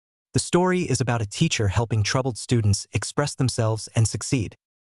The story is about a teacher helping troubled students express themselves and succeed.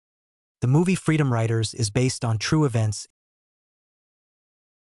 The movie Freedom Writers is based on true events.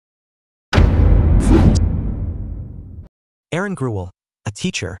 Aaron Gruel, a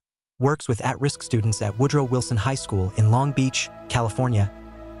teacher, works with at-risk students at Woodrow Wilson High School in Long Beach, California.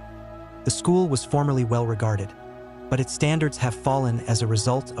 The school was formerly well-regarded, but its standards have fallen as a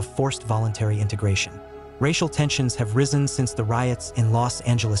result of forced voluntary integration. Racial tensions have risen since the riots in Los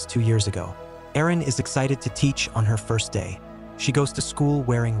Angeles 2 years ago. Erin is excited to teach on her first day. She goes to school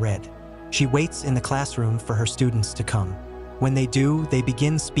wearing red. She waits in the classroom for her students to come. When they do, they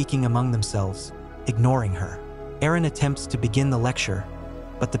begin speaking among themselves, ignoring her. Erin attempts to begin the lecture,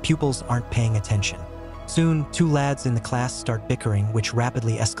 but the pupils aren't paying attention. Soon, 2 lads in the class start bickering, which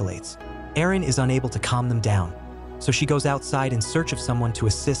rapidly escalates. Erin is unable to calm them down, so she goes outside in search of someone to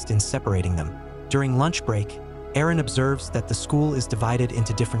assist in separating them. During lunch break, Erin observes that the school is divided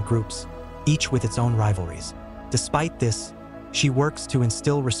into different groups, each with its own rivalries. Despite this, she works to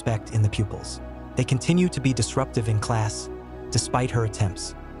instill respect in the pupils. They continue to be disruptive in class, despite her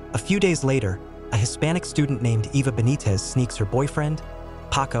attempts. A few days later, a Hispanic student named Eva Benitez sneaks her boyfriend,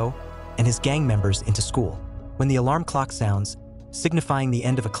 Paco, and his gang members into school. When the alarm clock sounds, signifying the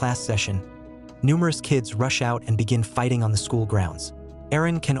end of a class session, numerous kids rush out and begin fighting on the school grounds.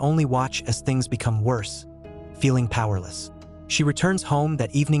 Erin can only watch as things become worse, feeling powerless. She returns home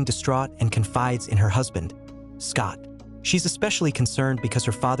that evening distraught and confides in her husband, Scott. She's especially concerned because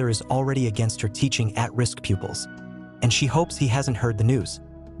her father is already against her teaching at-risk pupils, and she hopes he hasn't heard the news.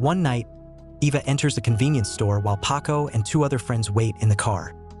 One night, Eva enters a convenience store while Paco and 2 other friends wait in the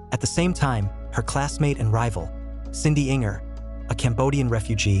car. At the same time, her classmate and rival, Cindy Inger, a Cambodian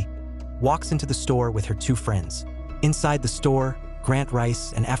refugee, walks into the store with her 2 friends. Inside the store, Grant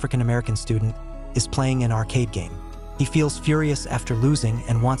Rice, an African-American student, is playing an arcade game. He feels furious after losing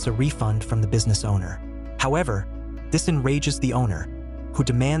and wants a refund from the business owner. However, this enrages the owner, who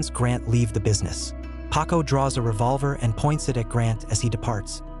demands Grant leave the business. Paco draws a revolver and points it at Grant as he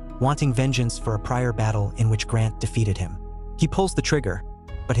departs, wanting vengeance for a prior battle in which Grant defeated him. He pulls the trigger,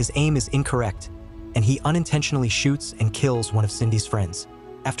 but his aim is incorrect, and he unintentionally shoots and kills one of Cindy's friends.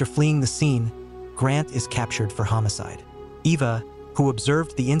 After fleeing the scene, Grant is captured for homicide. Eva, who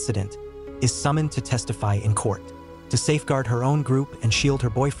observed the incident, is summoned to testify in court. To safeguard her own group and shield her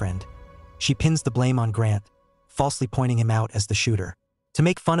boyfriend, she pins the blame on Grant, falsely pointing him out as the shooter. To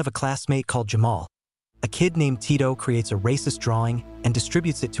make fun of a classmate called Jamal, a kid named Tito creates a racist drawing and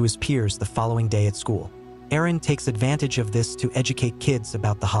distributes it to his peers the following day at school. Erin takes advantage of this to educate kids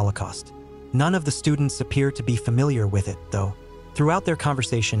about the Holocaust. None of the students appear to be familiar with it, though. Throughout their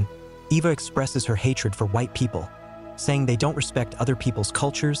conversation, Eva expresses her hatred for white people, saying they don't respect other people's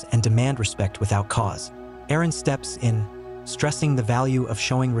cultures and demand respect without cause. Erin steps in, stressing the value of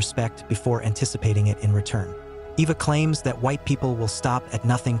showing respect before anticipating it in return. Eva claims that white people will stop at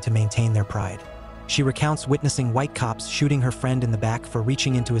nothing to maintain their pride. She recounts witnessing white cops shooting her friend in the back for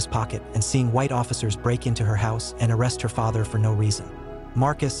reaching into his pocket and seeing white officers break into her house and arrest her father for no reason.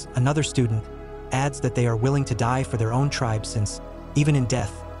 Marcus, another student, adds that they are willing to die for their own tribe since, even in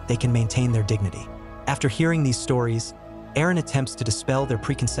death, they can maintain their dignity. After hearing these stories, Erin attempts to dispel their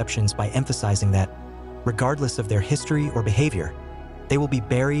preconceptions by emphasizing that, regardless of their history or behavior, they will be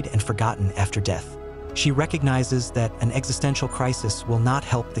buried and forgotten after death. She recognizes that an existential crisis will not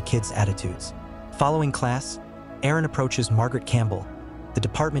help the kids' attitudes. Following class, Erin approaches Margaret Campbell, the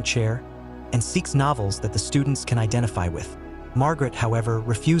department chair, and seeks novels that the students can identify with. Margaret, however,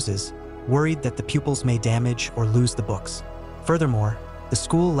 refuses, worried that the pupils may damage or lose the books. Furthermore, the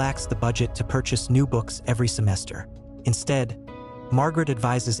school lacks the budget to purchase new books every semester. Instead, Margaret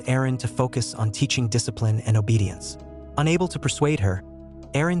advises Erin to focus on teaching discipline and obedience. Unable to persuade her,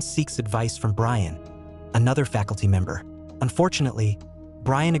 Erin seeks advice from Brian, another faculty member. Unfortunately,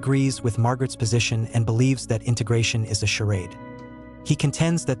 Brian agrees with Margaret's position and believes that integration is a charade. He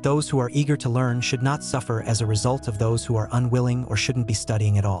contends that those who are eager to learn should not suffer as a result of those who are unwilling or shouldn't be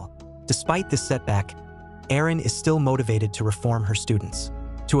studying at all. Despite this setback, Erin is still motivated to reform her students.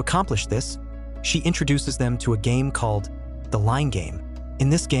 To accomplish this, she introduces them to a game called the Line Game. In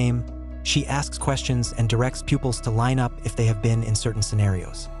this game, she asks questions and directs pupils to line up if they have been in certain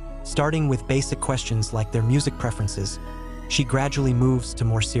scenarios. Starting with basic questions like their music preferences, she gradually moves to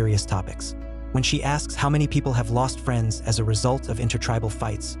more serious topics. When she asks how many people have lost friends as a result of intertribal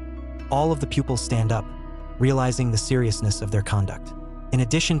fights, all of the pupils stand up, realizing the seriousness of their conduct. In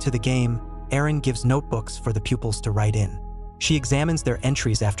addition to the game, Erin gives notebooks for the pupils to write in. She examines their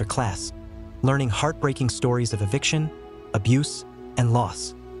entries after class, learning heartbreaking stories of eviction, abuse, and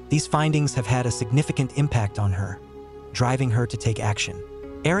loss. These findings have had a significant impact on her, driving her to take action.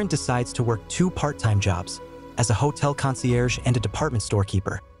 Erin decides to work 2 part-time jobs, as a hotel concierge and a department store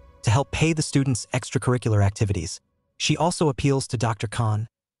keeper, to help pay the students' extracurricular activities. She also appeals to Dr. Khan,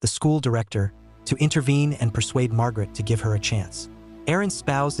 the school director, to intervene and persuade Margaret to give her a chance. Erin's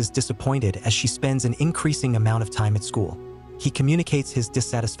spouse is disappointed as she spends an increasing amount of time at school. He communicates his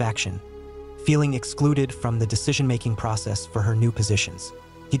dissatisfaction, feeling excluded from the decision-making process for her new positions.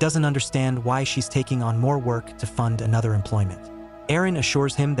 He doesn't understand why she's taking on more work to fund another employment. Erin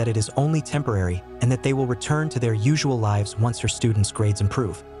assures him that it is only temporary and that they will return to their usual lives once her students' grades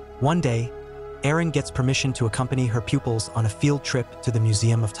improve. One day, Erin gets permission to accompany her pupils on a field trip to the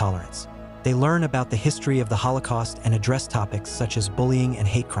Museum of Tolerance. They learn about the history of the Holocaust and address topics such as bullying and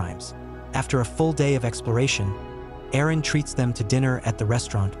hate crimes. After a full day of exploration, Erin treats them to dinner at the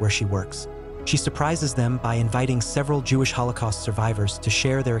restaurant where she works. She surprises them by inviting several Jewish Holocaust survivors to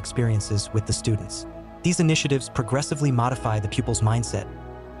share their experiences with the students. These initiatives progressively modify the pupils' mindset,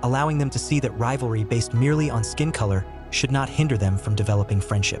 allowing them to see that rivalry based merely on skin color should not hinder them from developing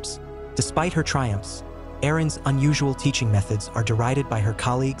friendships. Despite her triumphs, Erin's unusual teaching methods are derided by her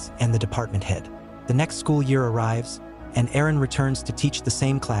colleagues and the department head. The next school year arrives, and Erin returns to teach the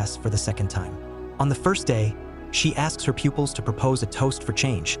same class for the second time. On the first day, she asks her pupils to propose a toast for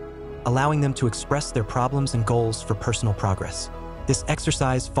change, allowing them to express their problems and goals for personal progress. This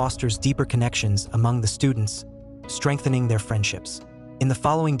exercise fosters deeper connections among the students, strengthening their friendships. In the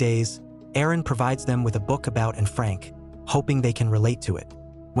following days, Erin provides them with a book about Anne Frank, hoping they can relate to it.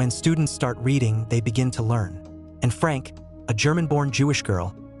 When students start reading, they begin to learn. Anne Frank, a German-born Jewish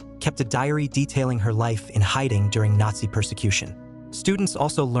girl, kept a diary detailing her life in hiding during Nazi persecution. Students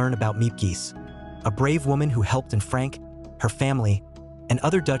also learn about Miep Gies, a brave woman who helped Anne Frank, her family, and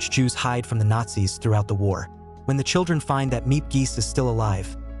other Dutch Jews hide from the Nazis throughout the war. When the children find that Miep Gies is still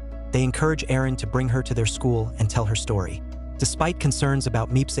alive, they encourage Erin to bring her to their school and tell her story. Despite concerns about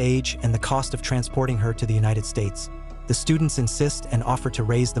Miep's age and the cost of transporting her to the United States, the students insist and offer to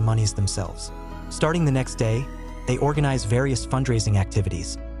raise the monies themselves. Starting the next day, they organize various fundraising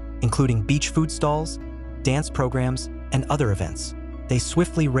activities, including beach food stalls, dance programs, and other events. They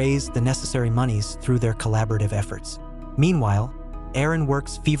swiftly raise the necessary monies through their collaborative efforts. Meanwhile, Erin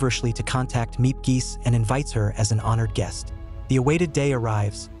works feverishly to contact Miep Gies and invites her as an honored guest. The awaited day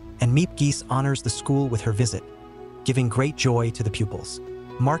arrives, and Miep Gies honors the school with her visit, giving great joy to the pupils.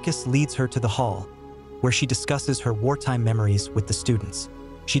 Marcus leads her to the hall, where she discusses her wartime memories with the students.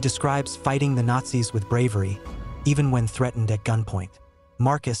 She describes fighting the Nazis with bravery, even when threatened at gunpoint.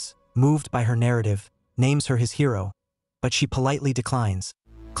 Marcus, moved by her narrative, names her his hero, but she politely declines,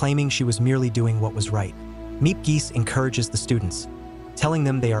 claiming she was merely doing what was right. Miep Gies encourages the students, telling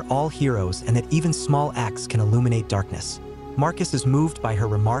them they are all heroes and that even small acts can illuminate darkness. Marcus is moved by her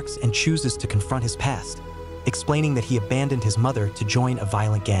remarks and chooses to confront his past, explaining that he abandoned his mother to join a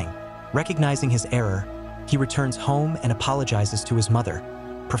violent gang. Recognizing his error, he returns home and apologizes to his mother,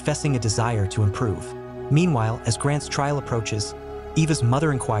 professing a desire to improve. Meanwhile, as Grant's trial approaches, Eva's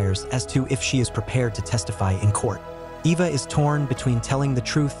mother inquires as to if she is prepared to testify in court. Eva is torn between telling the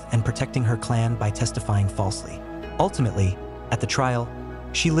truth and protecting her clan by testifying falsely. Ultimately, at the trial,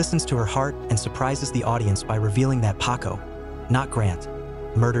 she listens to her heart and surprises the audience by revealing that Paco, not Grant,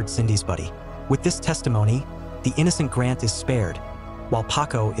 murdered Cindy's buddy. With this testimony, the innocent Grant is spared, while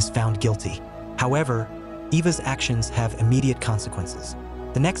Paco is found guilty. However, Eva's actions have immediate consequences.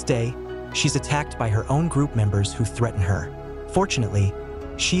 The next day, she's attacked by her own group members who threaten her. Fortunately,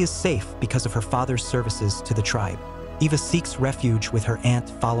 she is safe because of her father's services to the tribe. Eva seeks refuge with her aunt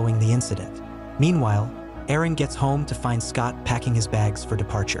following the incident. Meanwhile, Erin gets home to find Scott packing his bags for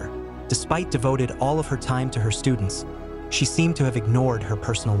departure. Despite devoted all of her time to her students, she seemed to have ignored her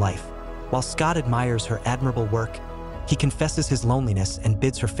personal life. While Scott admires her admirable work, he confesses his loneliness and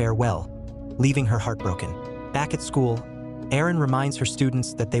bids her farewell, leaving her heartbroken. Back at school, Erin reminds her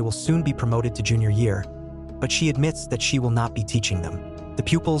students that they will soon be promoted to junior year, but she admits that she will not be teaching them. The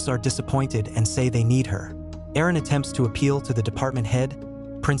pupils are disappointed and say they need her. Erin attempts to appeal to the department head,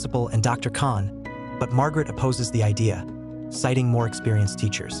 principal, and Dr. Khan, but Margaret opposes the idea, citing more experienced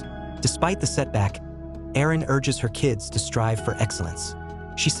teachers. Despite the setback, Erin urges her kids to strive for excellence.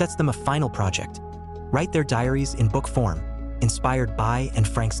 She sets them a final project: write their diaries in book form, inspired by Anne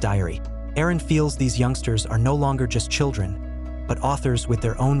Frank's diary. Erin feels these youngsters are no longer just children, but authors with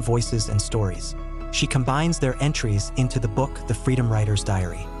their own voices and stories. She combines their entries into the book The Freedom Writer's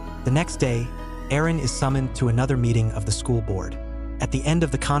Diary. The next day, Erin is summoned to another meeting of the school board. At the end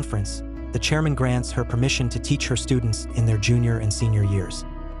of the conference, the chairman grants her permission to teach her students in their junior and senior years.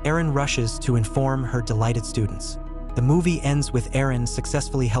 Erin rushes to inform her delighted students. The movie ends with Erin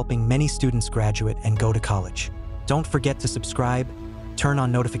successfully helping many students graduate and go to college. Don't forget to subscribe, turn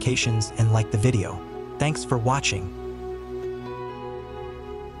on notifications, and like the video. Thanks for watching.